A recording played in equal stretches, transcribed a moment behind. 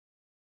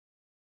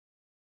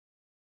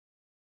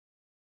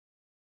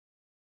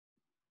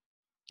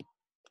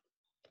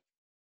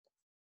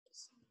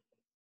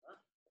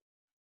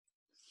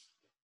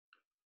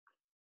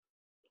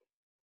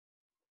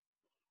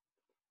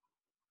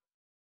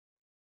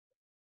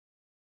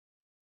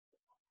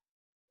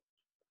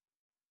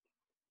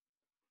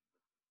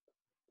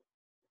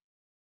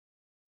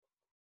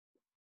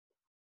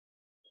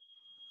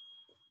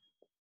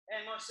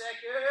10 more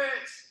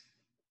seconds.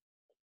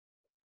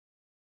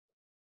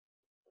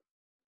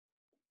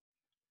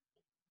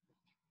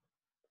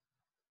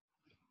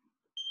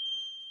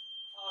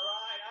 All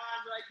right,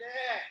 arms right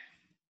there.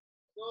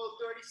 Go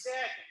 30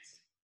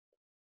 seconds.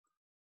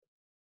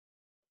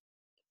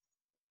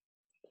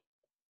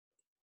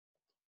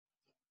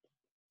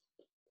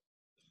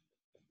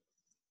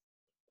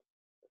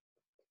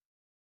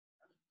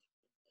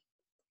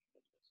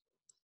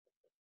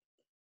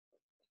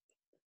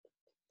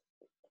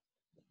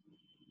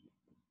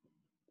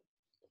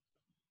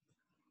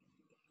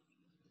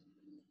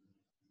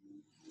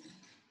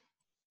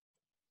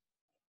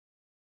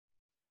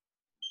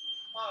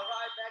 All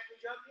right, back to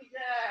jumping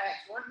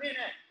jacks. 1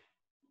 minute.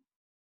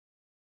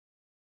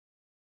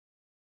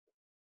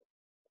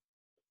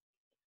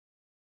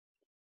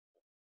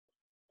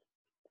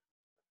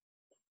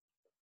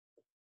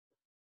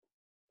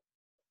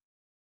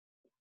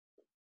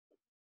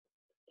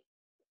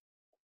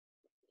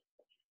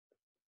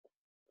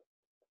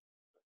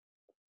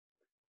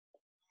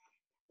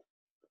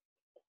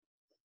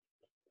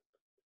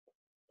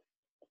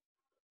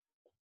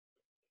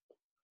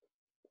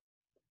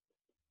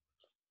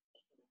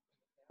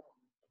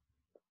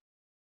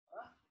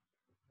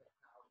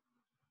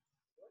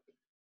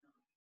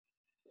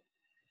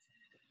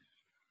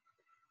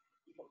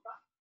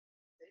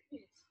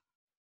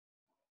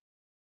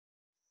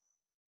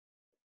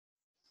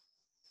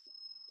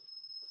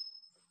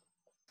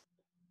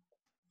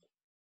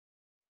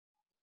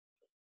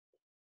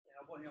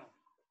 Bonhão.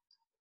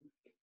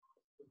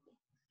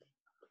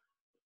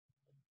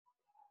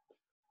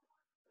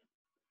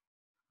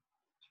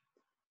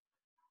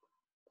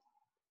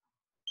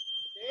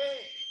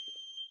 Okay.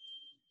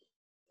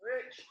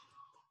 Rich.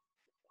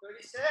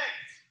 30 seconds.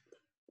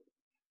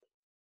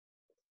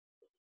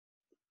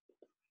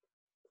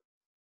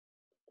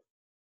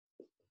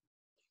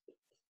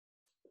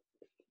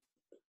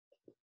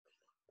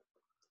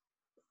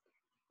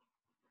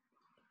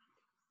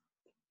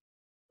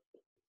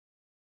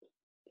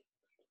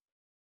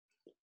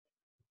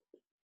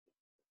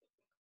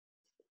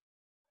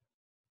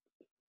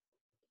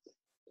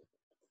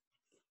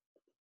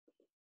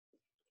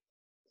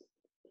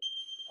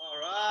 All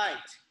right.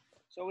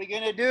 So we're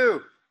going to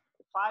do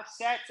 5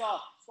 sets of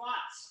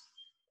squats.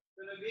 It's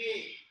going to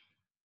be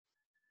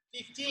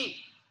 15.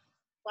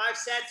 5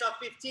 sets of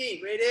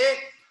 15. Ready?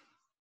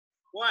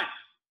 1,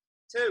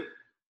 2,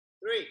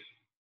 3,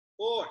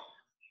 4,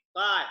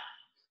 5,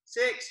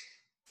 6,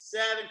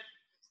 7,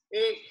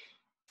 8,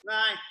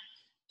 9,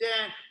 10.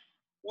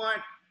 1,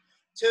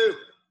 2,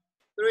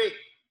 3,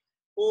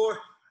 4,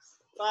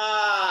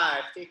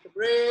 5. Take a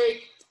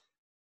break.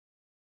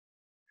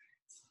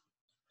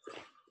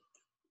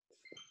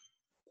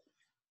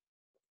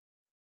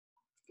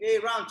 Okay,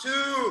 round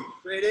 2.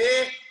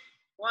 Ready?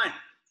 1,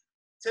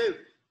 2,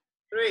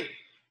 3,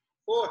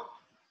 4,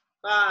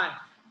 5,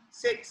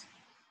 6,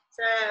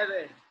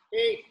 7,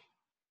 8,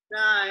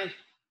 9,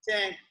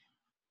 10.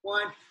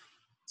 1,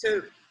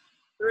 2,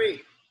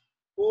 3,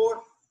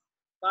 4,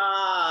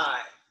 5.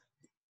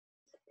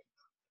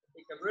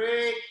 Take a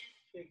break.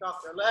 Kick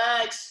off your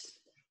legs.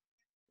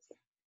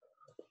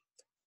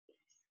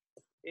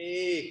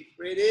 Okay,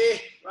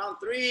 ready? Round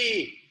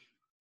 3.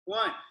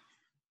 1,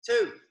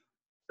 2,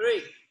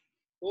 3,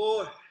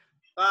 4,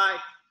 5,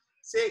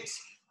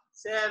 6,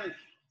 7,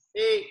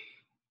 8,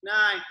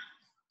 9,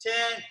 10.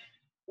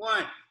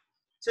 1,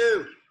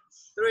 2,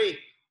 3,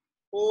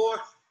 4,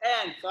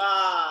 and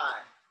 5.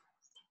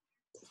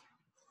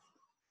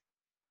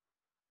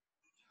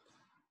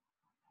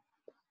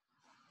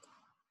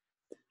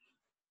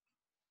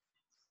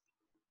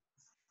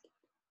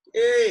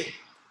 Okay,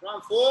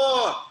 round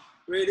 4.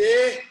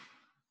 Ready?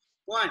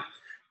 1,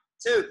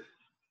 2,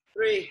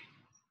 3,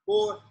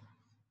 4,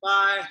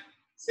 5,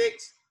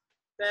 6,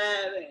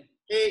 7,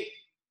 8,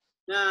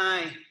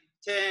 9,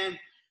 10.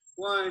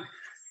 1,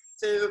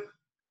 2,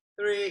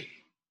 3,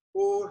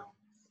 4,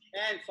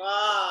 and 5.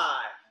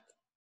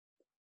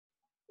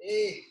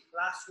 Hey,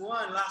 last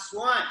one, last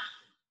one.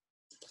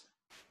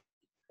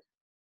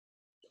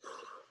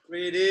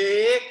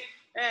 Ready?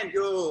 And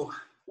go.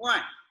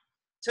 1,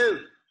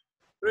 2,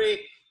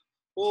 3,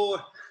 4,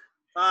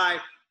 5,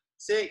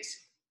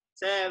 6,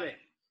 7,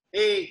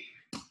 8,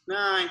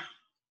 9,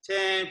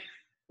 10.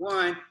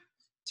 1,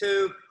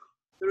 2,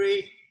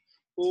 3,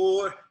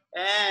 4,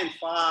 and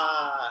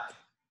 5.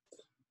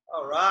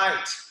 All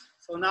right.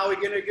 So now we're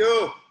going to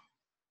go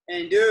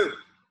and do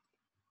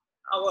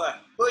our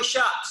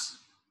push-ups.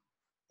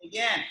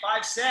 Again,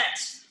 5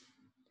 sets.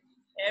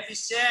 Every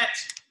set,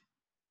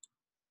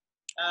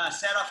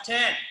 set of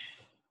 10.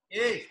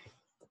 Okay.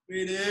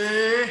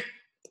 Ready?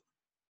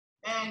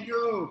 And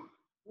go.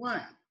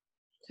 1,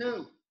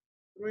 2,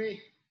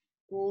 3,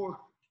 4,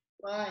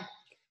 5,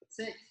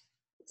 6,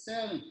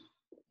 7,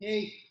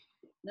 8,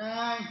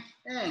 9,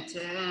 and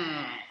 10.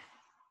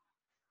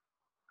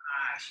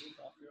 Shake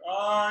off your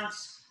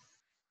arms.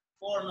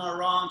 4 more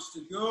rounds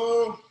to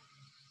go.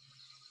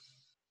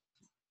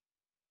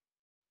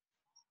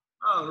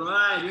 All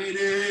right,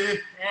 ready,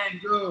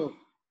 and go.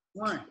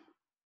 1,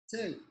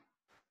 2,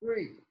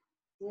 3,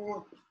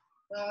 4,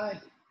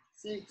 5,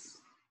 6,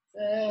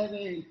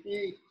 7,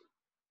 8,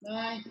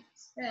 9,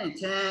 and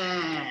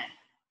 10.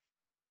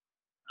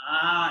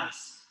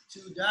 Nice.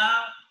 2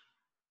 down,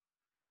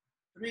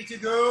 3 to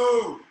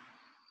go.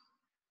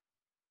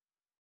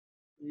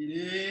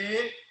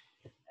 Ready,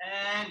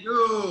 and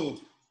go.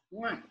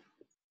 1,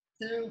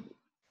 2,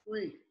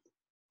 3,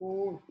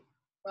 4,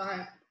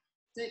 5,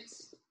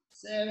 6,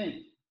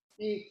 7,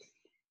 8,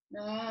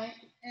 9,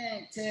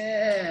 and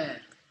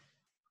 10.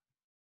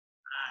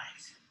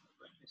 Nice.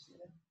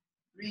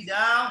 3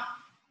 down,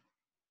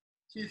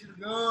 2 to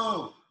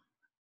go.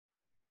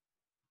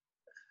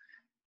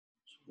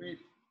 Wait.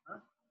 Huh?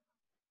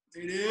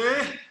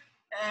 Ready,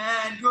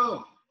 and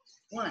go.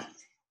 1,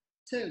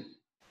 2,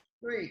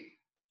 3,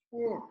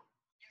 4,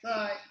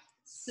 5,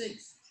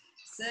 6,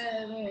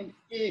 7,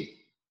 8,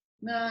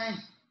 9,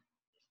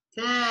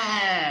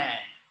 10.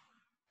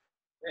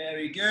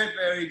 Very good,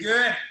 very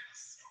good.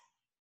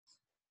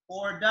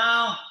 4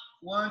 down,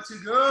 1 to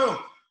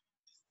go.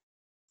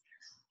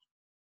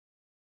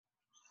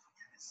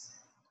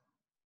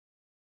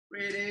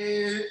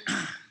 Ready,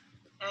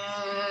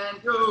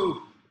 and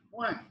go.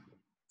 1,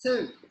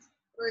 2,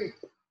 3,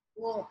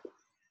 4,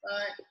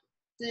 5,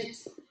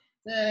 6,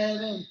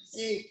 7,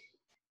 8,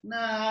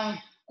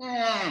 9,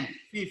 and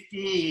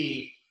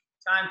 50.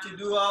 Time to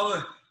do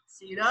our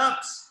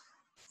sit-ups.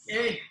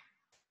 Okay,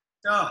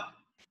 so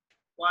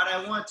what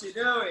I want to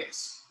do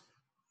is,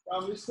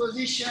 from this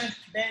position,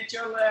 bend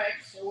your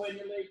legs, so when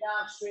you lay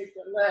down, straight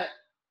your leg.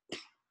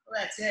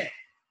 That's it.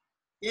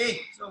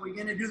 Okay, so we're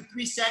gonna do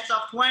 3 sets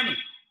of 20.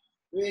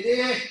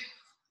 Ready?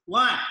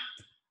 1,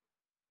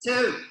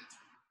 2,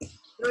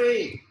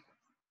 3,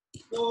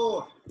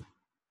 4,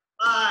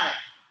 5,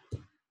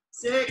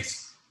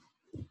 6,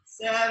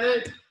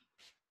 7,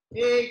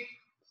 8,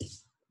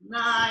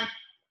 9,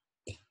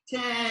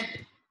 10,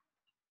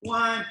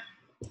 1,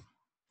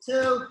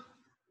 2,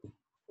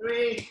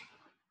 3,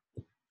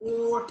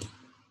 4,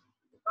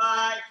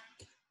 5,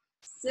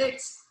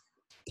 6,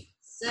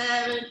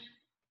 7,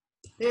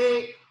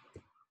 8,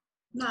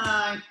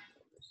 9,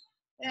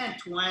 and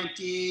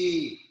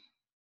 20.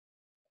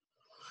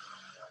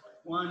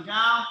 1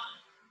 down,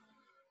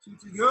 2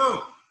 to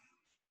go.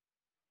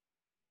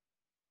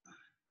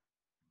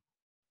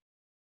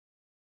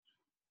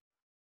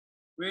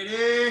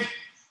 Ready,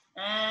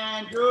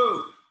 and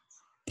go.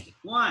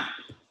 1,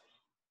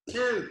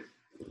 2,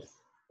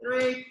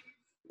 3,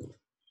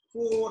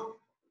 4,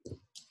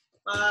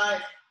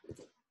 5,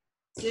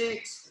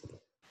 6,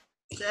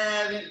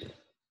 7,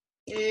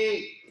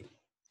 8,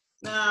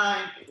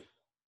 9,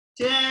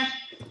 10,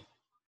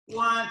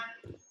 1,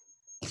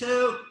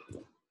 2,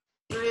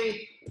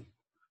 3,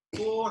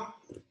 4,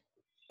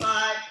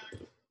 5,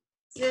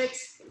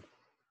 6,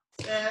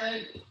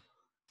 7,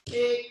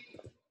 8,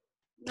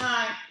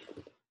 9,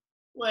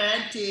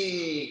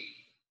 20.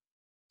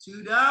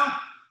 2 down,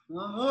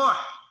 1 more.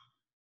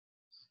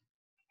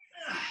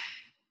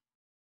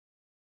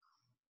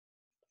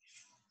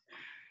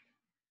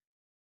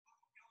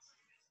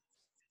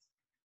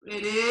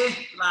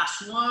 Ready,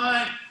 last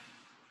one,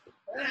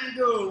 and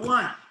go.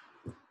 1,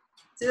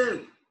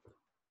 2,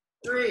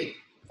 3,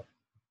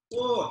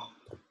 4,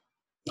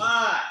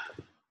 5,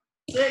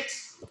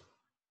 6,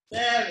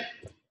 7,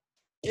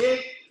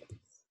 8,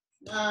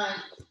 9,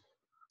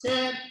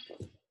 10,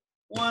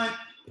 1,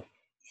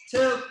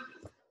 2,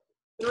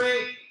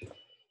 3,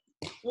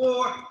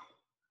 4,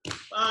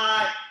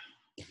 5,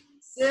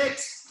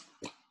 6,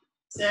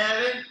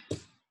 7,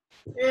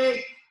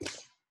 8,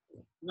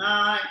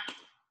 9,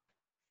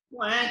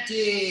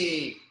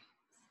 20.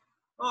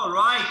 All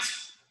right.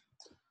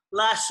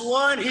 Last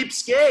one, hip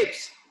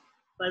escapes.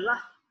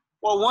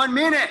 For 1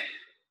 minute.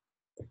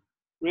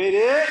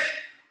 Ready?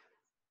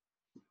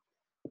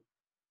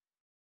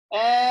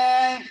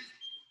 And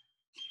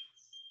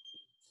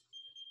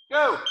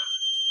go.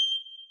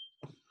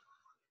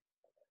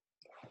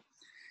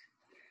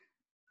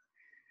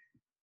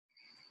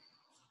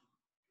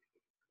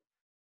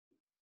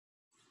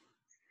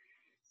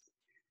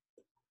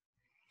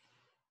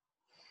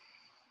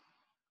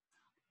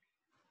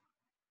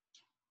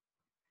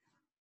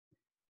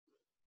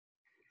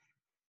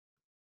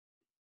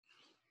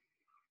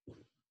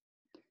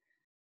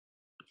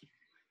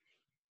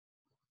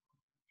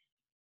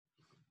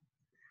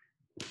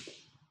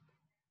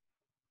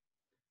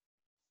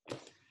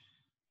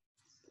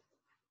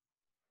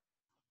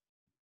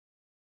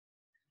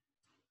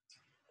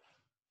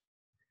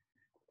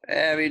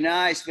 Very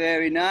nice,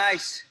 very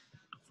nice.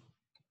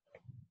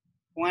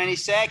 20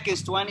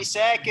 seconds, 20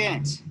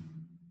 seconds.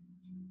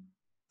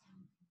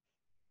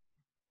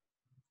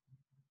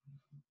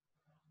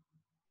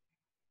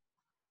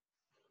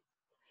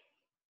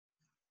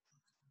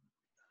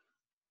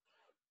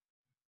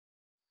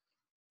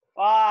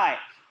 Five,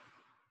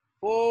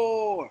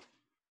 4,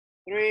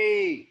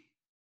 3,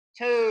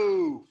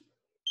 2,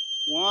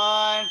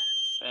 1.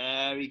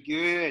 Very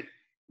good.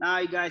 Now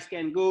you guys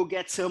can go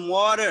get some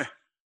water.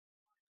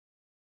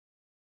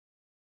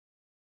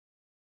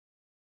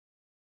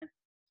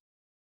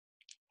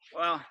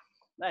 Well,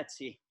 let's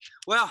see.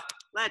 Well,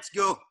 let's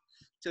go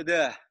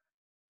to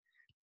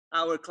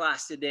our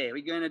class today.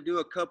 We're gonna do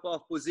a couple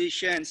of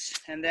positions,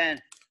 and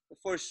then the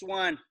first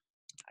one,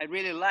 I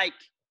really like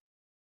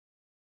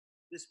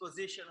this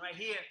position right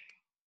here.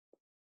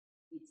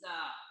 It's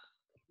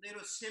a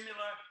little similar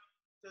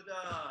to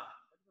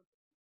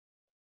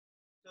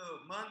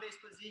Monday's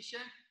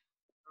position,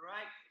 all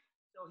right?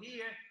 So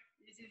here,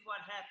 this is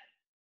what happened.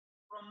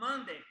 From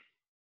Monday,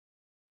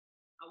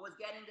 I was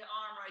getting the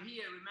arm right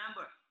here,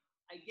 remember?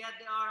 I get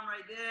the arm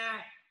right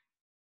there.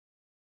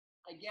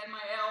 I get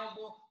my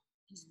elbow,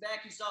 his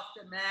back is off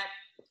the mat.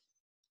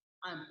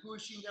 I'm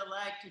pushing the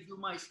leg to do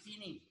my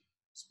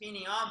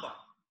spinning armbar.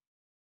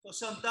 So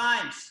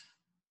sometimes,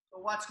 so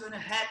what's gonna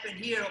happen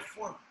here,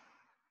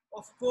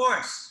 of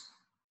course,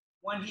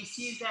 when he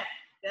sees that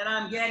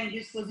I'm getting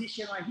this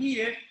position right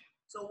here,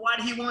 so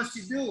what he wants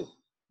to do,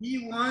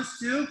 he wants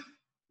to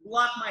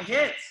block my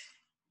hips.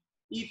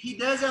 If he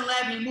doesn't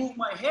let me move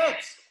my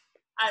hips,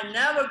 I'm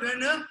never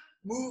gonna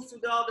move to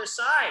the other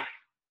side.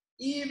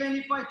 Even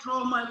if I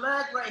throw my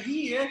leg right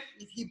here,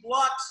 if he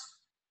blocks,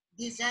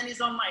 this hand is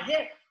on my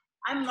hip,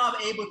 I'm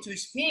not able to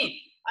spin.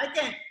 I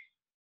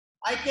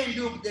can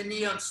do the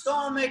knee on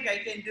stomach, I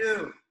can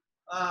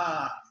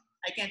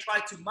try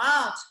to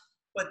mount,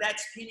 but that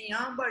spinning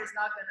armbar is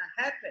not gonna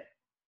happen.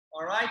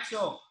 All right,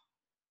 so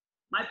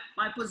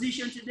my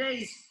position today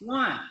is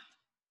one,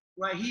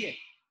 right here,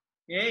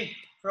 okay?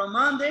 From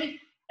Monday,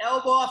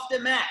 elbow off the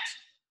mat.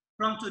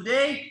 From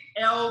today,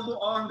 elbow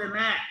on the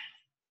mat,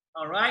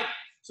 all right?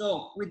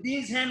 So with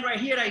this hand right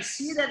here, I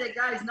see that the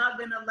guy is not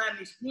gonna let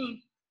me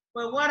spin,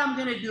 but what I'm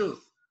gonna do,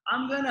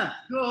 I'm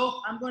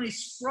gonna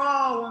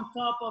sprawl on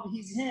top of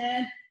his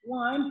hand,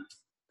 one,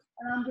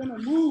 and I'm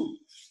gonna move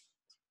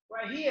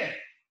right here.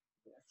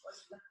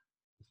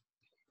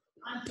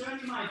 I'm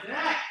turning my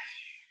back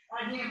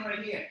on him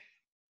right here.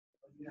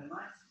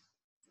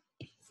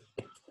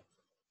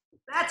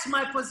 That's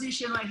my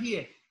position right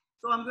here.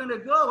 So I'm gonna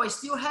go, I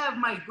still have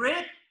my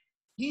grip.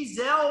 His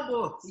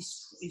elbow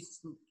is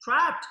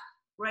trapped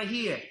right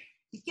here.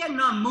 He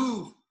cannot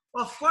move.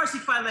 Of course,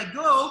 if I let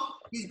go,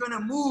 he's gonna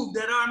move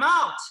that arm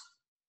out.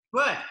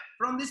 But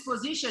from this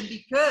position,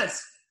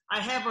 because I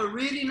have a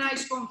really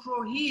nice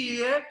control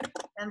here,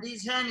 and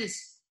this hand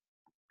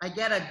I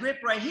get a grip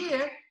right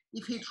here,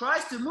 if he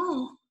tries to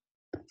move,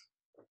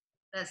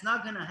 that's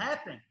not gonna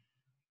happen.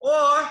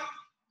 Or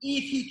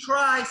if he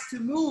tries to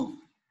move,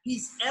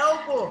 his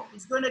elbow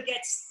is gonna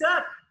get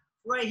stuck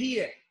right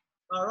here.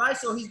 All right,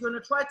 so he's gonna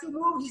try to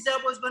move, his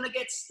elbow is gonna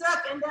get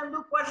stuck, and then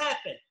look what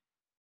happened.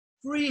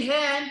 Free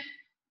hand,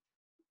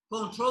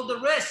 control the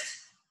wrist.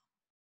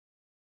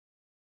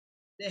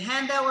 The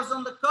hand that was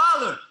on the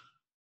collar,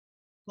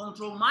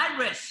 control my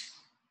wrist.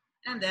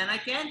 And then I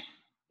can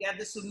get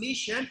the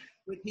submission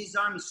with his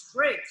arm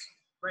straight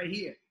right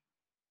here.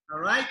 All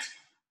right,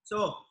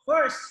 so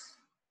first,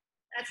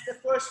 that's the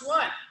first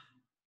one.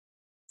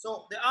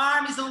 So the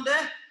arm is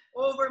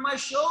over my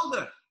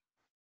shoulder.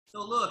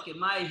 So look,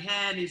 my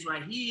hand is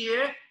right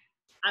here.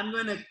 I'm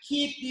gonna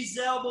keep this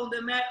elbow on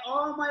the mat.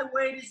 All my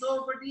weight is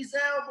over this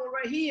elbow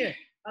right here.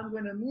 I'm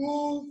gonna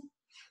move.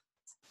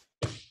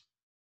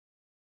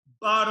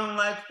 Bottom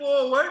leg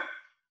forward,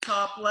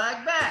 top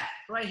leg back,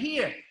 right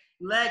here.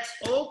 Legs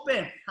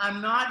open.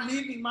 I'm not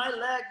leaving my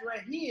legs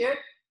right here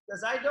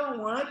because I don't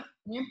want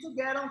him to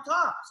get on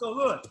top. So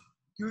look,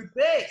 good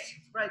base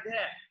right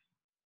there.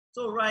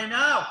 So right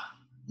now,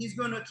 he's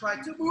gonna try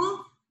to move.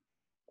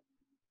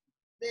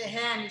 The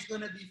hand is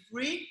gonna be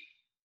free.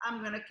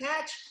 I'm gonna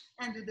catch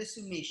and do the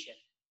submission.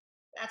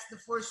 That's the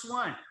first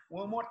one.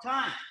 One more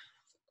time.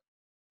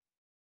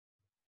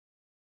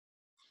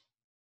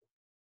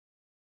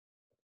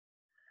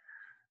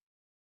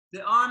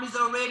 The arm is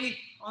already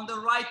on the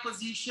right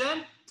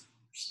position.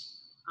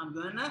 I'm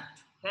gonna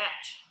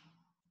catch.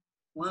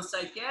 Once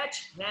I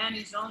catch, hand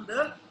is on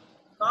the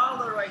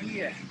collar right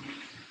here.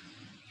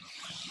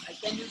 I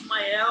can use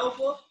my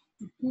elbow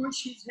to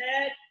push his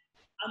head.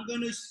 I'm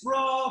gonna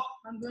sprawl.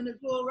 I'm gonna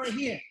go right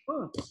here.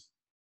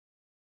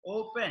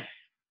 Open,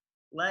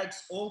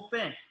 legs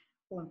open.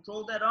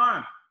 Control that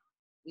arm.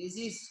 This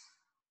is,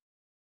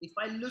 if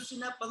I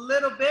loosen up a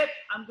little bit,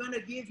 I'm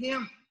gonna give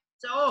him,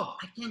 so, oh,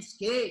 I can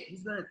skate.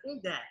 He's gonna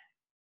think that.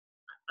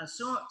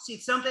 So, see,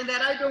 something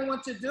that I don't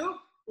want to do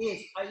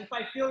is, if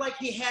I feel like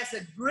he has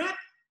a grip,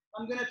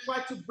 I'm gonna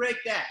try to break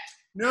that.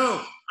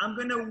 No, I'm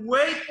gonna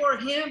wait for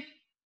him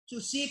to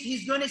see if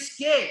he's gonna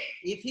escape.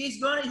 If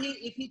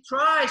he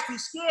tries to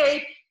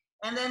escape,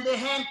 and then the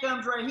hand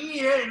comes right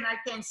here, and I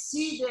can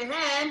see the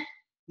hand,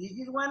 this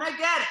is when I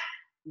get it.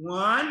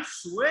 One,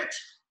 switch,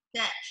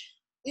 catch.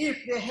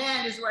 If the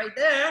hand is right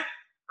there,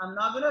 I'm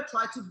not gonna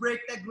try to break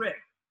that grip.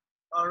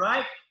 All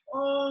right?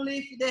 Only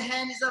if the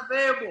hand is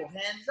available.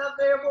 Hand is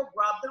available,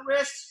 grab the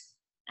wrist,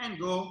 and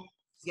go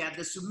get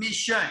the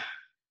submission.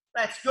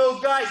 Let's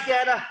go, guys,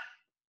 get a,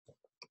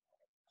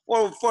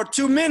 for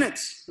 2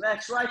 minutes.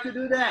 Let's try to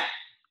do that.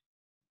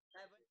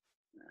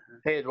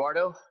 Hey,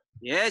 Eduardo.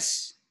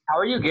 Yes? How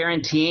are you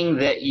guaranteeing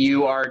that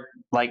you are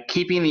like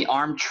keeping the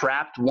arm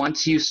trapped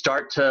once you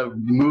start to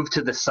move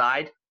to the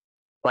side?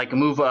 Like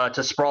move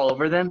to sprawl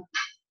over them?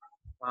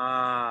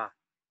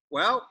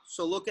 Well,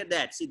 so look at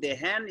that. See, the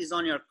hand is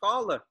on your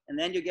collar, and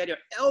then you get your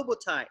elbow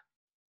tight.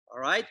 All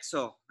right,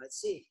 so let's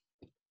see.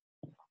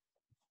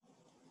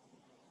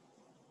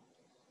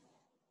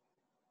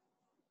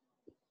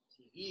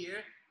 See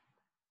here,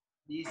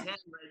 this hand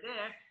right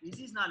there, this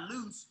is not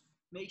loose.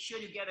 Make sure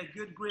you get a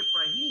good grip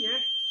right here,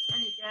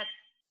 and you get,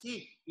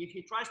 see, if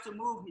he tries to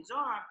move his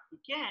arm, he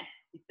can't.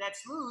 If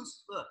that's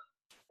loose, look,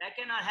 that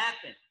cannot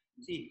happen.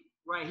 See,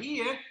 right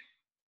here,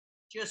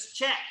 just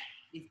check.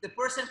 If the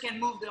person can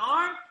move the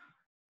arm,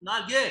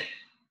 not good.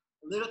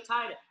 A little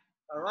tighter.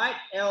 All right,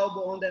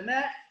 elbow on the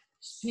mat,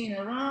 spin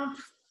around,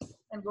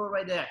 and go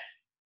right there.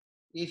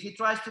 If he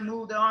tries to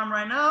move the arm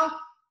right now,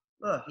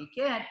 look, he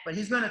can't, but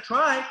he's gonna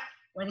try.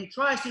 When he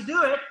tries to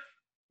do it,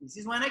 this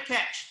is when I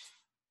catch.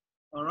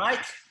 All right,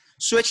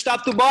 switch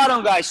top to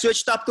bottom, guys,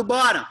 switch top to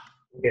bottom.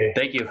 Okay,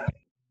 thank you.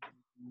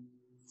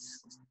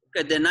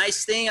 Okay, the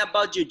nice thing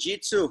about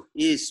Jiu-Jitsu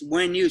is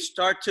when you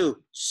start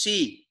to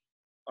see.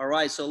 All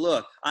right, so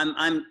look,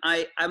 I'm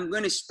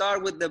going to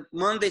start with the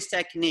Monday's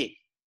technique.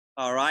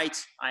 All right,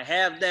 I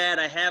have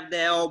the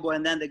elbow,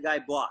 and then the guy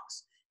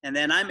blocks. And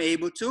then I'm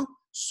able to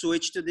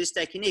switch to this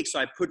technique. So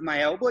I put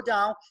my elbow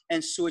down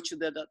and switch to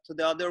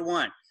the other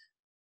one.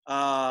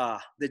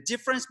 The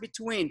difference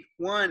between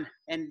one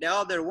and the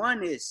other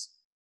one is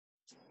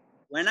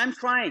when I'm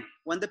trying,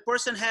 when the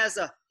person has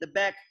the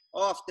back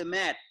off the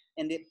mat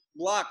and it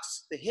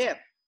blocks the hip,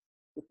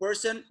 the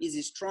person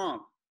is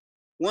strong.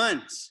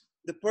 Once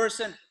the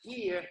person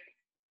here,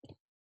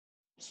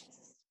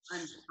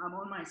 I'm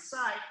on my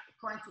side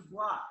trying to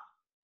block,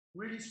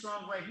 really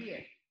strong right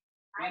here.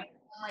 I'm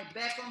on my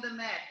back on the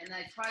mat and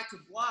I try to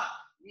block.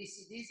 This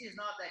is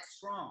not that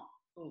strong.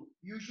 So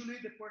usually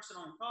the person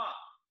on top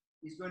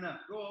is gonna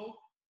go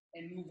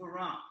and move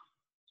around.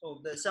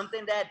 So there's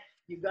something that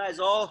you guys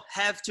all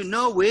have to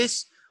know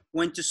is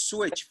when to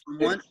switch from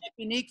one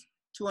technique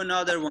to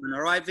another one.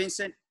 All right,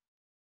 Vincent?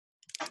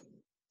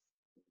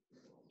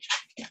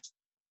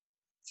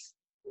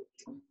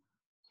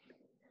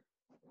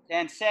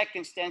 Ten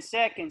seconds, 10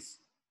 seconds.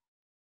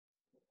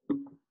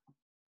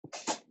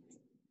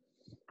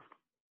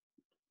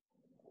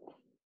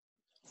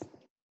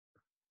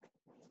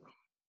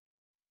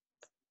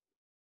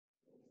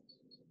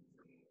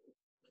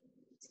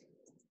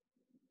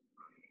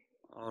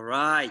 All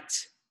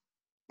right.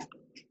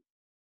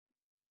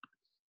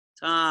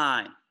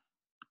 Time.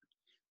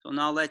 So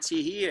now let's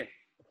see here.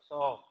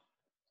 So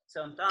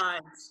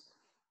sometimes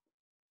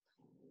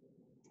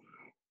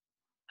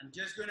I'm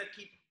just gonna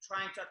keep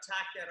trying to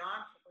attack that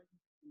arm.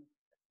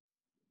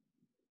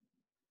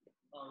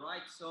 All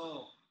right,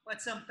 so,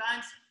 but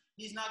sometimes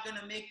he's not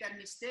gonna make that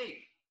mistake.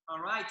 All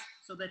right,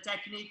 so the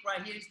technique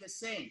right here is the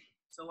same.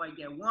 So I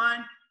get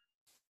one,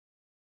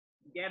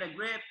 get a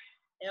grip,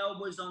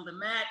 elbows on the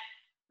mat.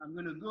 I'm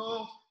gonna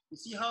go. You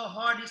see how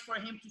hard it is for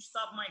him to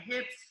stop my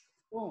hips?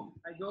 Boom,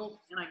 I go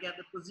and I get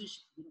the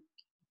position.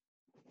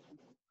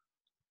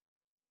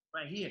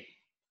 Right here.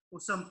 So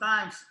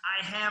sometimes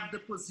I have the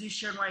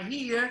position right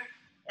here,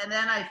 and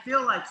then I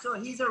feel like, so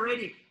he's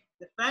already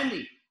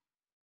defending.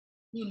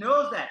 He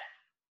knows that.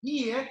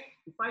 Here,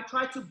 if I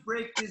try to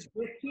break this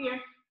grip here,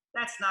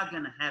 that's not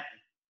gonna happen.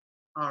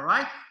 All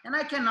right? And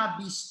I cannot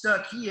be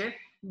stuck here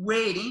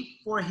waiting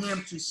for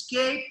him to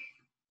escape,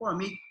 for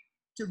me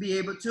to be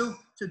able to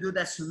do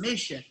that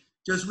submission.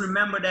 Just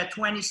remember that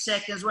 20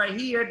 seconds right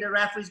here, the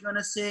referee is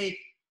gonna say,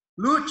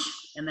 luch,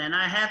 and then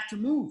I have to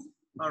move,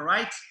 all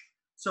right?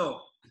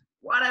 So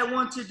what I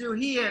want to do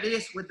here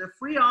is with the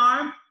free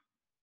arm,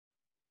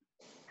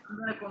 I'm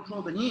gonna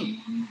control the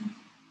knee,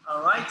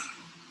 all right?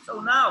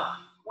 So now,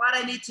 what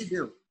I need to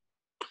do,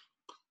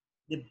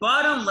 the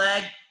bottom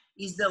leg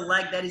is the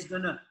leg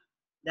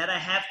that I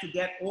have to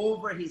get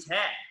over his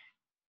head,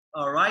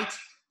 all right?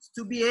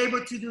 To be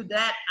able to do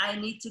that, I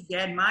need to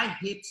get my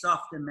hips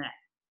off the mat,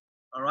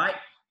 all right?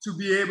 To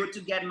be able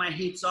to get my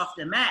hips off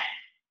the mat,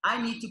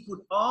 I need to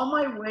put all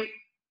my weight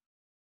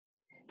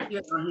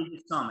here on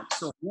his stomach.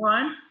 So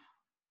one,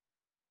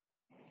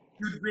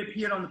 good grip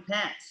here on the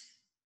pants.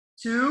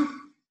 Two,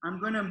 I'm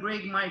gonna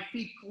bring my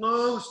feet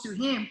close to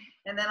him,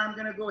 and then I'm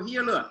gonna go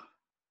here, look.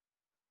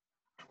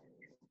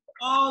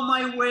 All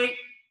my weight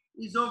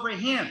is over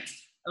him.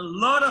 A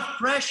lot of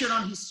pressure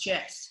on his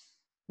chest.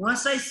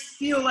 Once I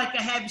feel like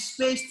I have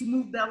space to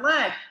move that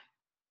leg,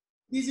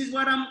 this is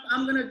what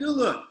I'm gonna do,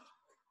 look.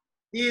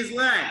 His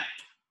leg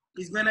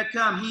is gonna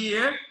come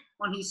here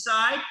on his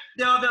side.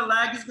 The other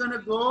leg is gonna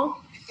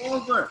go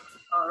over,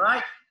 all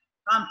right?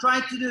 I'm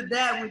trying to do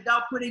that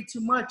without putting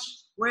too much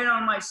weight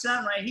on my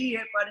son right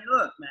here, but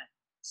look, man,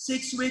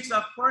 6 weeks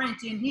of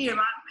quarantine here,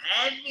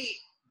 I'm heavy.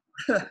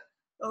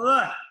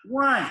 Look,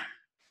 one,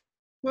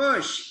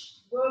 push,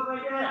 go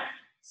right there,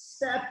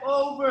 step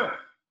over,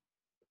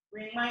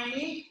 bring my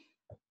knee,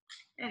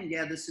 and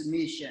get the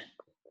submission,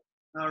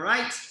 all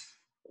right?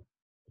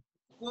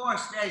 Of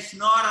course, there's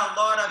not a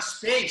lot of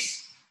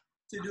space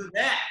to do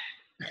that.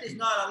 That is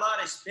not a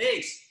lot of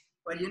space,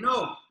 but you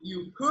know,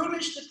 you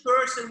punish the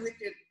person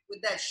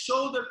with that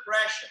shoulder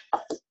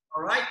pressure,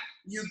 all right?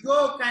 You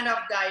go kind of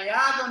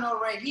diagonal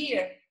right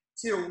here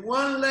till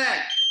one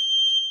leg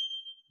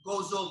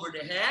goes over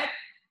the head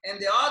and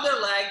the other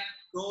leg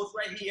goes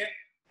right here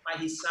by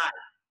his side.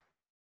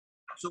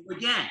 So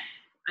again,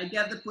 I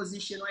get the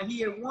position right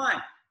here.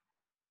 1,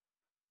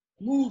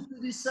 move to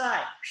the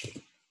side.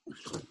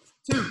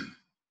 2,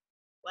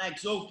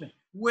 legs open.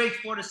 Wait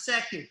for the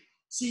second.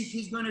 See if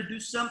he's going to do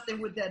something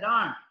with that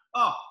arm.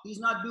 Oh, he's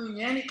not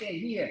doing anything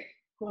here.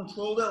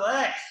 Control the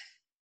legs.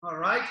 All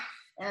right?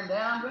 And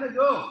then I'm going to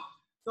go.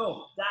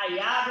 So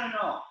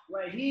diagonal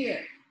right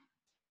here.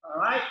 All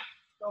right?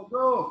 So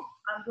go.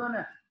 I'm going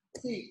to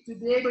see, to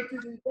be able to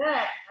do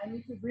that, I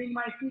need to bring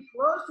my feet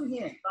close to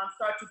him. So I'm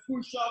start to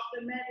push off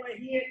the mat right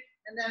here.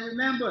 And then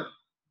remember,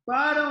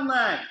 bottom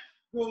leg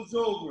goes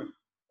over.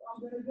 So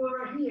I'm going to go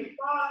right here.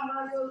 Bottom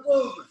leg goes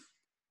over.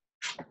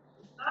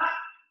 Up.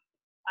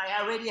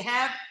 I already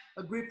have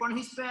a grip on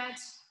his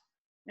pants,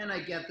 and I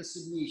get the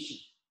submission.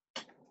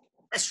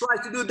 Let's try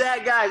to do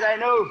that, guys. I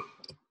know,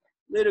 a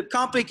little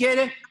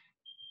complicated.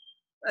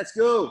 Let's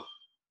go.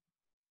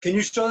 Can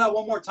you show that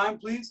one more time,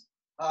 please?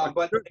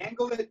 But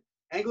angle it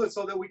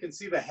so that we can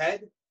see the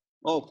head.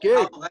 Okay.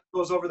 How the leg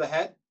goes over the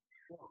head.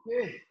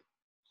 Okay.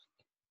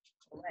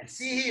 Let's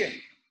see here.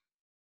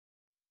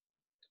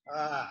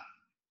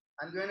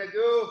 I'm gonna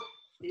go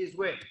this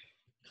way.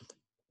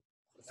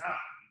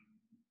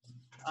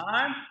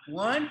 Arm,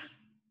 1.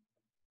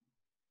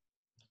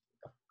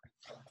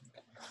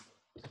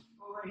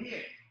 Over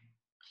here.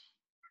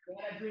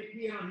 Got a grip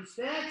here on his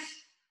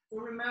stance. So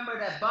remember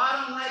that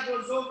bottom leg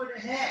goes over the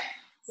head.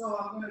 So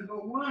I'm gonna go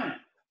 1.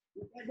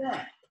 Look at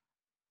that.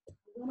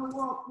 I'm gonna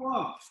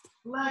walk,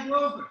 leg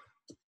over.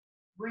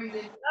 Bring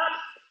this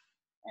up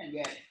and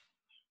get it.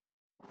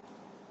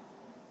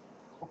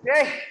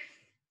 Okay?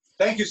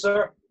 Thank you,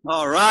 sir.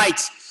 All right.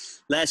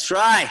 Let's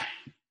try.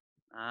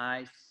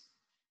 Nice.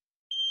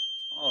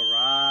 All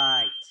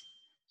right.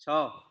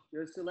 So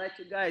just to let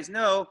you guys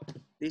know,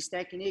 this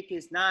technique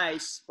is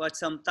nice, but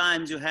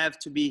sometimes you have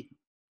to be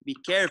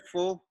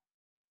careful.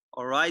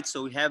 All right.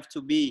 So we have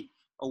to be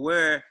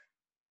aware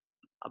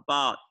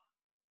about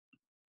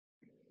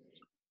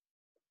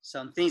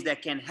some things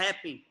that can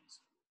happen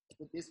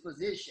with this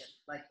position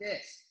like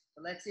this.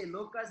 So let's say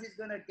Lucas is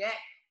gonna get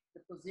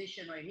the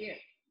position right here.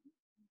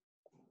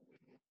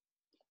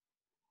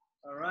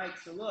 All right,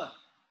 so look,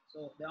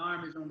 so the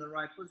arm is on the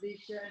right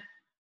position.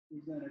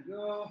 He's gonna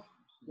go,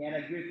 get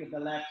a grip with the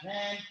left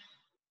hand.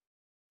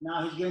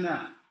 Now he's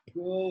gonna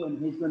go and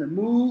he's gonna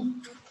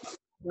move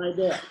right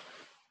there.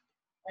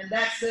 And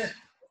that's the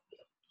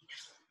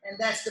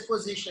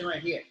position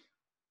right here.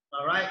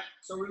 All right,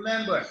 so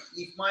remember,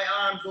 if my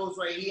arm goes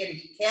right here and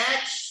he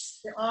catches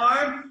the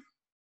arm,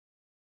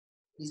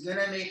 he's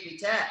gonna make me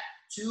tap.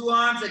 2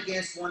 arms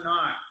against 1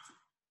 arm.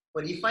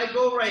 But if I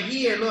go right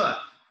here, look,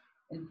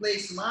 and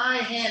place my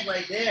hand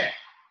right there,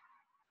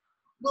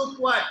 look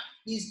what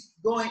he's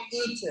going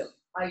into.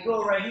 I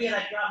go right here and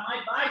I grab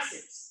my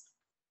biceps.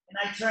 And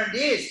I turn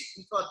this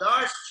because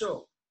Darce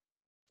choke.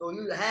 So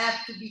you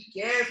have to be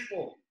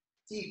careful.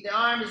 See, if the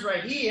arm is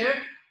right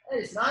here, there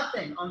is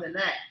nothing on the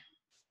neck.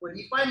 But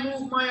if I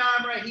move my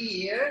arm right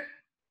here,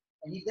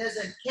 and he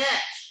doesn't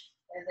catch,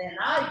 and then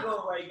I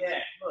go right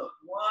there, look,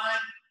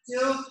 1,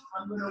 2,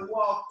 I'm gonna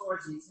walk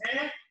towards his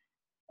hand,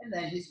 and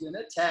then he's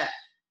gonna tap.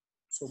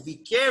 So be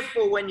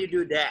careful when you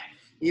do that.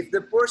 If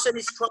the person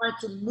is trying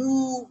to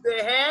move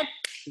the hand,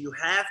 you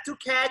have to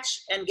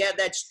catch and get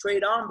that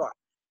straight armbar.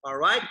 All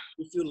right?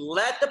 If you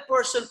let the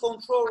person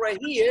control right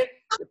here,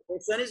 the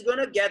person is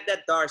gonna get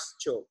that Darce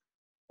choke.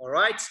 All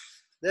right?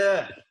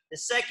 The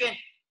second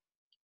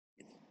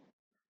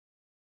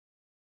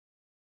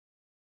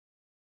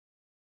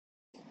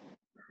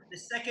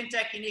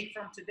technique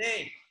for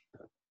today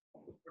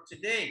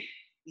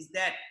is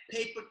that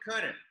paper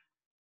cutter.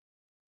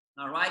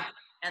 All right?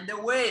 And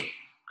the way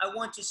I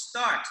want to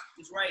start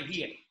is right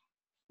here.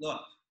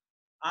 Look,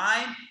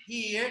 I'm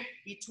here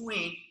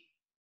between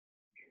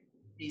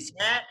his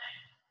head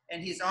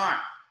and his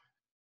arm.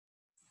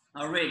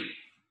 Already.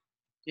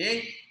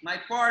 Okay? My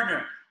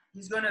partner,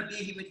 he's gonna be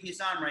here with his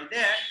arm right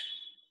there.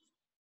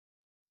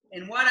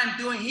 And what I'm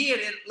doing here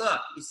is,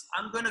 look, is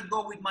I'm gonna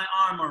go with my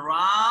arm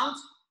around.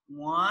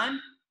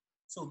 1.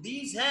 So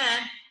this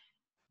hand,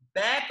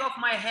 back of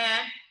my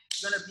hand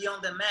is gonna be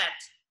on the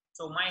mat.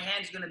 So my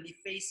hand is gonna be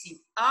facing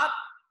up.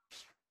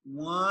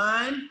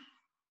 1.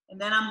 And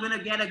then I'm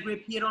gonna get a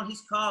grip here on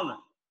his collar.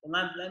 And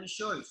let me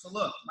show you. So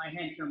look, my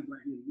hand comes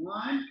right here.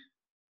 1.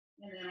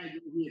 And then I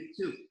go here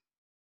 2.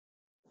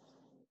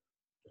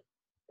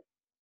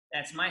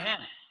 That's my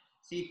hand.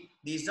 See,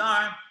 this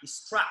arm is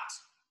strapped.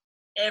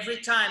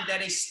 Every time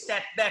that I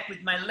step back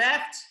with my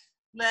left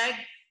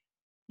leg,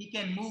 he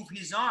can move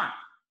his arm.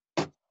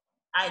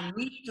 I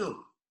need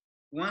to,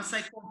 once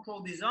I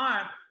control this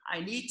arm, I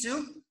need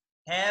to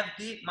have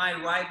my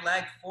right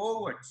leg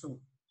forward. So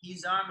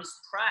his arm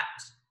is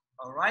trapped,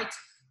 all right?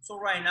 So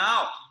right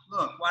now,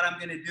 look what I'm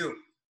gonna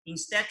do.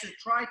 Instead to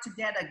try to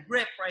get a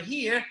grip right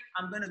here,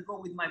 I'm gonna go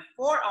with my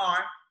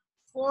forearm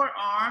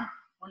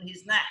on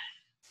his neck.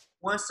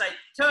 Once I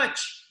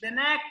touch the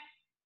neck,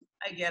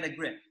 I get a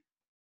grip.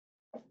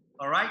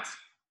 All right?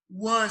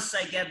 Once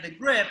I get the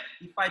grip,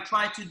 if I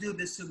try to do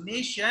the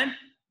submission,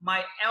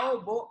 my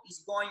elbow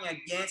is going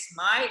against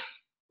my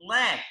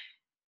leg.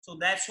 So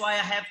that's why I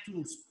have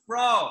to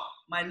sprawl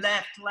my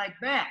left leg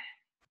back,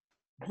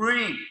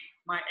 bring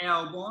my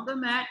elbow on the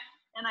mat,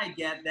 and I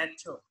get that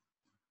choke.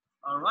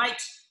 All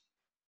right?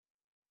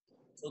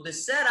 So the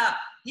setup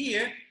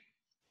here,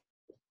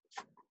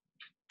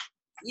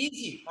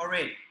 easy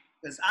already,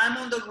 because I'm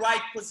on the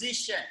right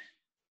position.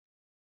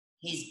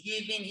 He's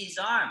giving his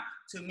arm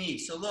to me.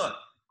 So look,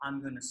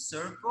 I'm gonna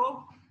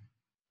circle.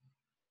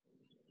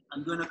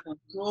 I'm gonna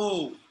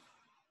control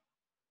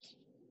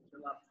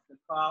the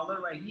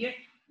collar right here,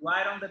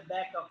 right on the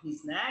back of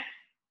his neck.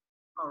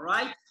 All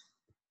right,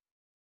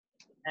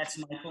 that's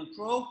my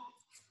control.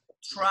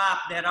 Trap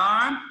that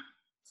arm.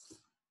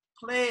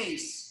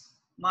 Place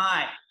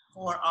my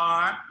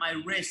forearm,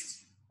 my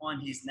wrist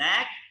on his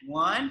neck,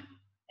 one,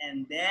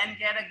 and then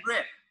get a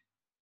grip.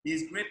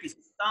 This grip is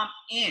thumb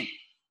in.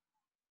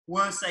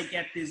 Once I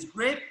get this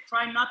grip,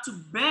 try not to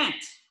bend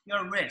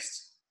your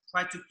wrist.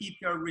 Try to keep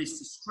your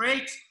wrist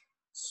straight,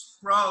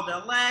 sprawl the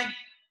leg,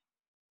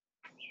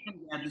 and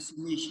get the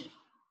submission.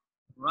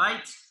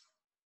 Right?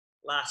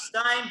 Last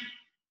time,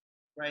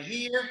 right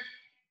here,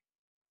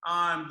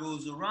 arm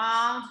goes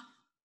around,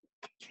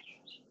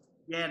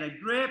 get a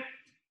grip,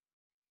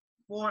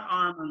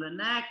 forearm on the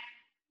neck,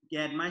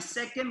 get my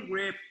second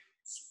grip,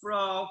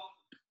 sprawl,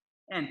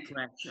 and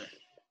pressure.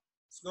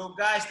 Let's go,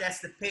 guys. That's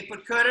the paper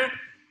cutter.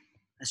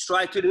 Let's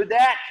try to do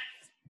that.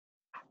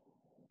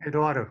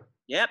 Eduardo,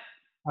 Yep.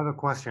 I have a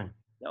question.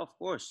 Yeah, of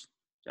course.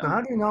 So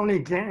how do you normally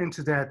get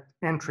into that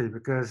entry?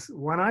 Because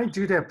when I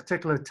do that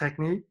particular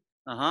technique,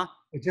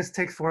 it just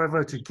takes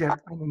forever to get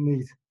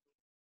underneath.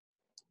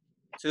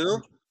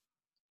 It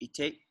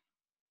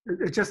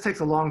just takes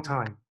a long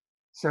time.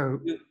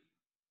 So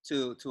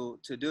to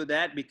do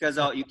that because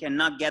you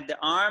cannot get the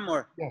arm,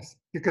 or yes,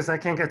 because I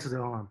can't get to the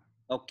arm.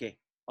 Okay,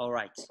 all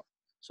right.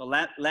 So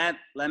let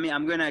me.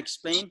 I'm gonna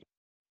explain.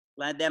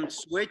 Let them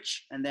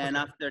switch, and then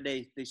after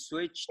they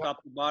switch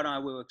top to bottom, I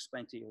will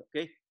explain to you.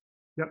 Okay.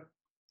 Yep.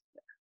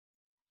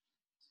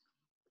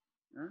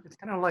 It's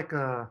kind of like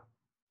a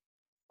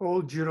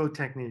old judo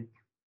technique.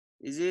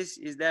 Is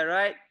that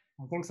right?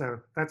 I think so.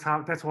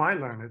 That's why I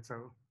learned it.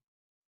 So.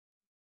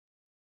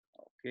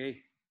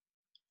 Okay.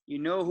 You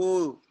know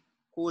who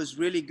is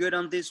really good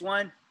on this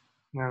one?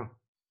 No.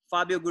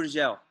 Fabio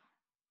Gurgel.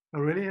 Oh,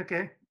 really?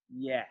 Okay.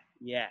 Yeah.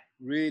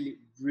 Really,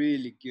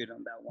 really good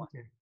on that one.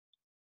 Okay.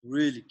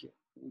 Really good.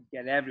 We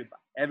get everybody.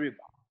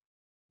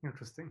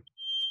 Interesting.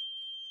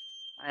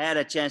 I had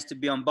a chance to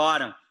be on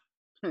bottom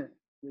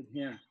with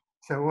him.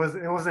 So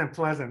it wasn't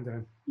pleasant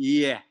then.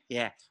 Yeah.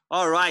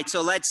 All right.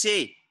 So let's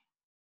see.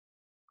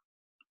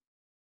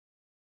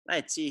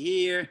 Let's see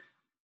here.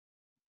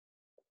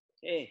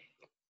 Okay.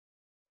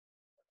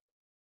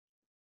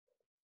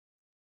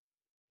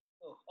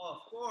 Oh, of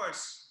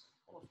course.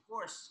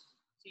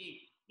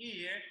 See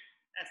here,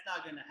 that's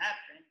not gonna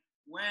happen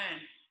when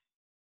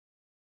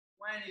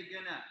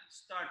you're gonna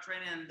start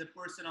training and the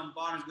person on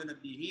bottom is gonna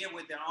be here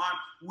with their arm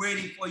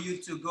waiting for you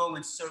to go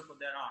and circle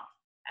their arm.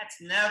 That's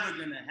never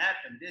gonna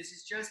happen. This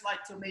is just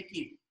like to make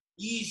it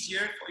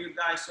easier for you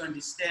guys to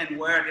understand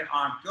where the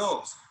arm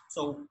goes.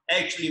 So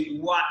actually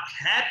what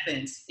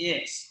happens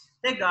is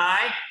the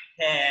guy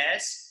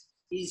has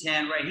his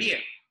hand right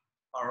here.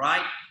 All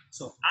right.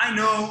 So I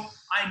know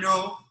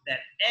that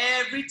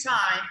every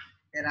time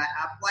that I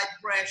apply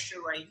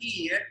pressure right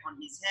here on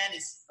his hand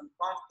is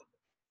uncomfortable.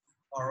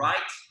 All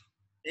right.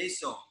 Okay,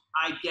 so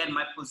I get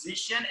my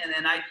position, and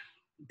then it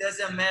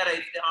doesn't matter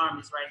if the arm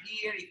is right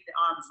here, if the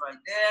arm is right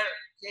there.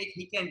 Okay,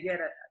 he can get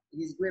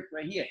his grip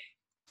right here.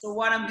 So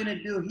what I'm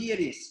gonna do here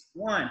is,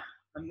 one,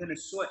 I'm gonna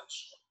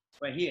switch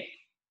right here.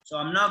 So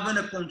I'm not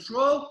gonna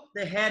control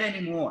the head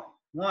anymore.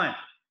 One.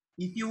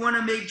 If you want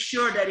to make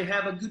sure that you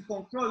have a good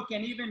control, you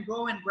can even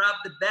go and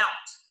grab the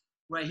belt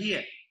right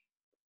here.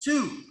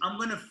 Two, I'm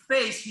going to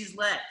face his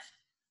legs.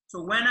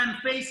 So when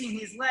I'm facing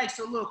his legs,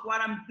 so look, what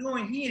I'm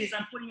doing here is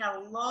I'm putting a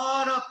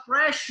lot of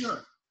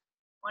pressure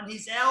on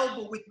his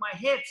elbow with my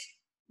hips.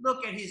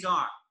 Look at his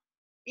arm.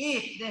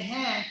 If the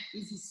hand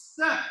is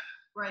stuck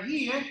right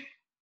here,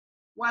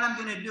 what I'm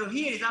going to do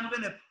here is I'm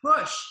going to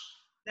push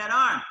that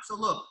arm. So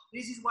look,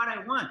 this is what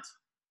I want.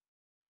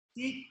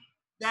 See?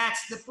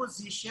 That's the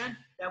position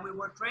that we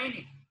were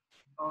training.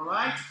 All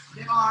right?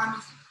 The arm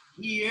is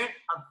here,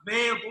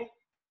 available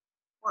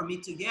for me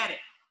to get it.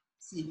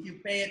 See, if you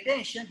pay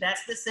attention,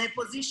 that's the same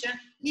position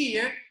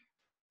here,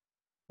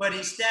 but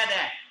instead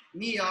of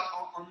me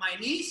on my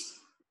knees,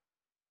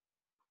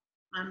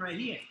 I'm right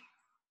here.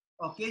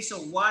 Okay, so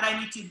what I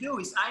need to do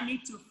is I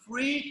need to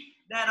free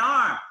that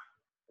arm,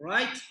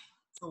 right?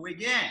 So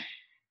again,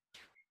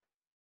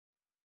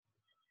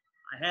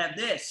 I have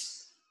this.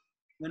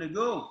 I'm gonna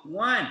go,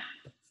 one,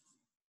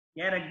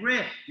 get a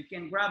grip. You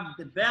can grab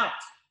the belt.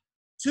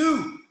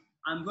 Two,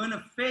 I'm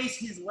gonna face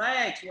his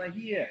legs right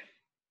here.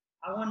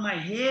 I want my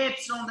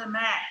hips on the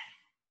mat.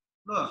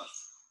 Look,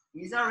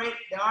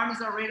 the arm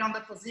is already on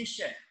the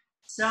position.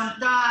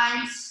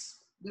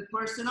 Sometimes the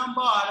person on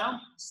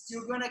bottom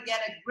still gonna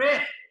get a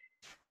grip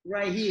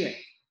right here.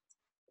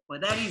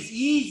 But that is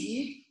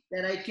easy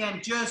that I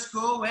can just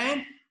go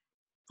and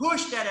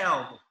push that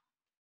elbow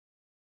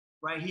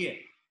right here.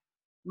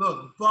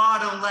 Look,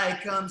 bottom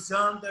leg comes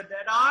under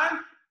that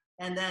arm,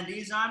 and then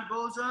this arm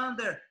goes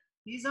under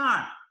his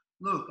arm.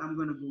 Look, I'm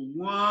gonna go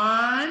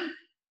one,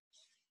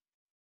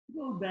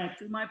 go back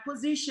to my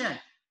position.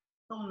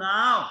 So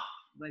now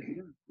I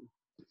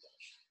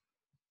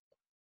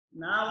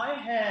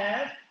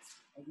have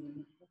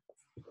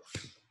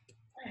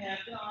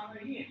the arm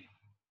right here.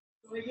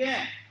 So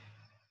again,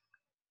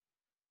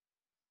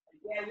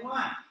 I get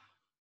one,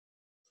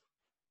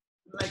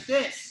 like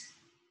this.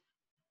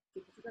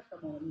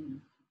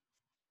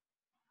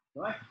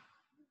 Right?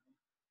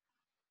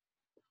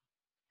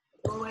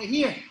 Go right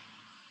here.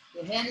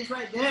 The hand is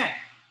right there.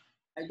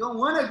 I don't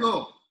want to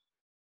go.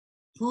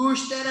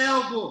 Push that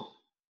elbow.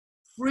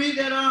 Free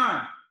that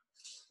arm.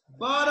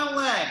 Bottom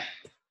leg.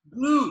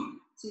 Glue.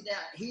 See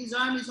that his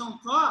arm is on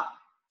top.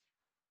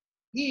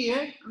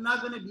 Here, I'm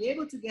not going to be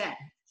able to get.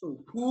 So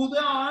pull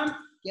the arm,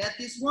 get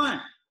this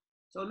one.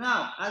 So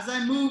now, as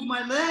I move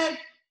my leg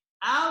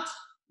out,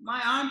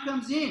 my arm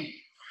comes in.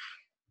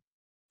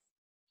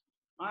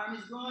 Arm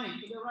is going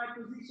to the right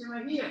position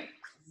right here.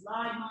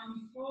 Slide my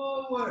knee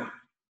forward.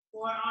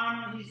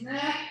 Forearm on his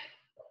neck.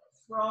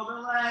 Sprawl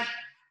the leg.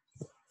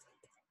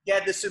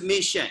 Get the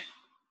submission.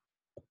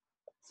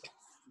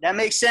 That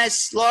makes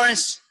sense,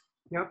 Lawrence?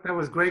 Yep, that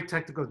was great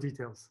technical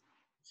details.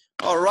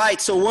 All right,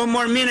 so 1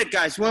 more minute,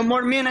 guys. 1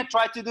 more minute.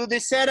 Try to do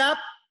this setup.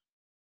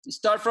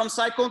 Start from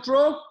side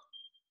control.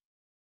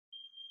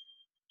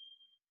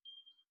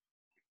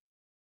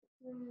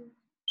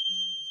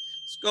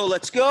 Let's go,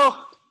 let's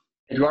go.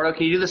 Eduardo,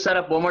 can you do the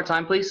setup one more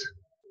time, please?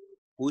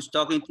 Who's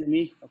talking to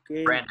me?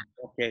 Okay. Brandon.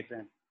 Okay,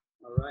 Brandon.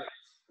 All right.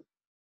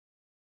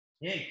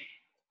 Hey,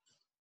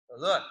 so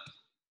look,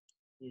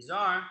 his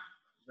arm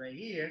right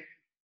here.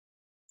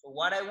 So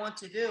what I want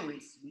to do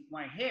is with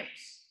my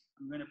hips,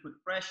 I'm going to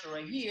put pressure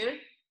right here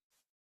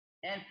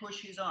and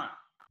push his arm.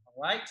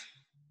 All right?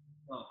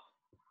 So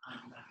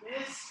I'm like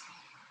this.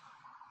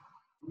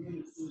 I'm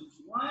going to switch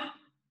one.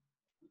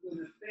 I'm going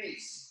to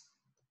face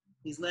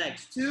his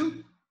legs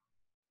 2.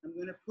 I'm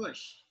going to push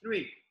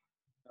 3.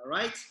 All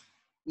right?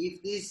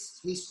 If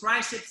his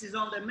triceps is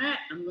on the mat,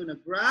 I'm going to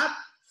grab.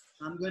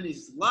 I'm going to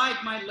slide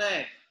my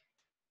leg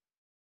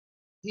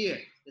here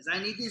because I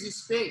need this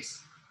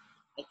space.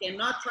 I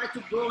cannot try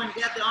to go and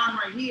get the arm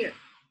right here.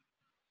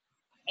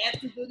 I have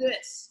to do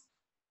this.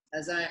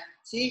 As I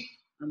see,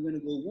 I'm going to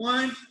go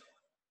 1 and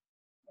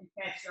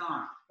catch the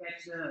arm,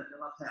 catch the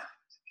lapel.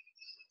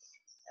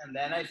 And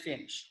then I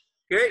finish.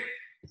 Okay?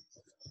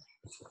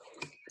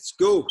 Let's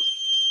go.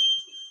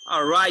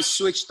 All right,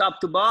 switch top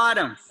to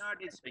bottom.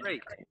 It's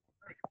great.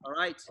 All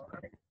right.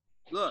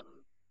 Look,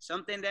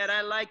 something that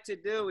I like to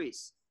do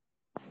is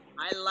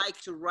I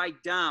like to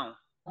write down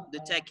the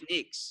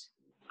techniques.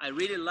 I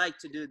really like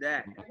to do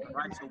that.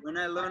 Right? So when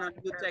I learn a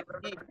new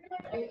technique,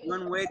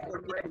 one way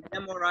for me to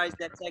memorize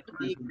that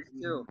technique is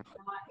to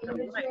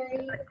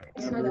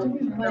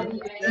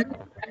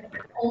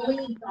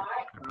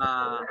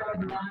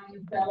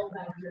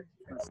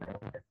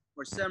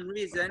for some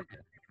reason,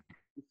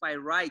 if I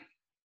write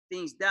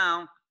things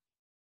down, it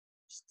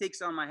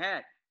sticks on my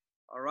head.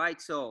 All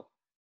right, so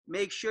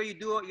make sure you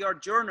do your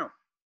journal.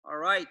 All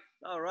right,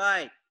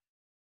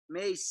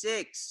 May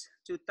 6,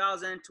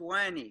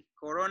 2020,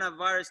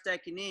 coronavirus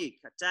technique,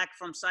 attack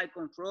from side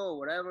control,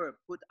 whatever.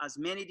 Put as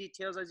many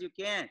details as you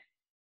can.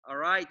 All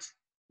right,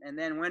 and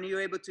then when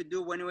you're able to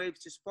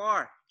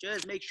spar,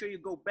 just make sure you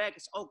go back.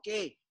 It's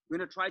okay. I'm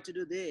gonna try to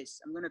do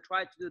this. I'm gonna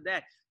try to do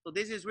that. So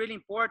this is really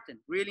important,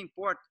 really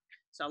important.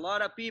 So a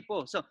lot of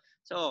people, so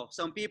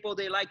some people,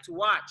 they like to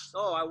watch.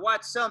 So I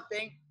watch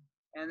something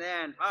and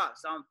then,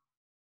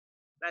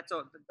 that's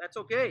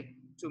okay.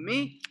 To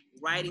me,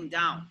 writing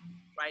down,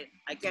 right?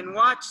 I can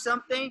watch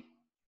something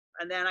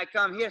and then I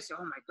come here, say,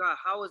 oh my God,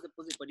 how was the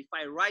position? But if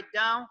I write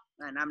down,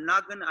 and I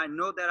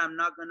know that I'm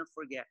not gonna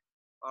forget.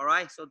 All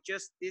right, so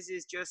this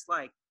is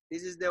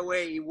the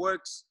way it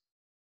works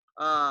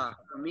for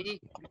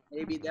me.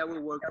 Maybe that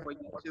will work for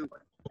you too.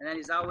 And then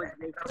it's always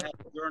great to have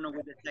a journal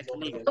with the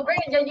technique.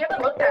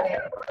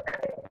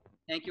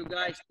 Thank you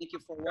guys. Thank you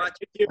for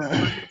watching.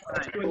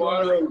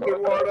 Eduardo,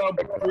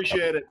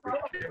 appreciate it.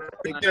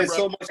 Thank you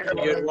so much,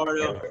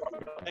 Eduardo.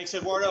 Thanks,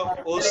 Eduardo.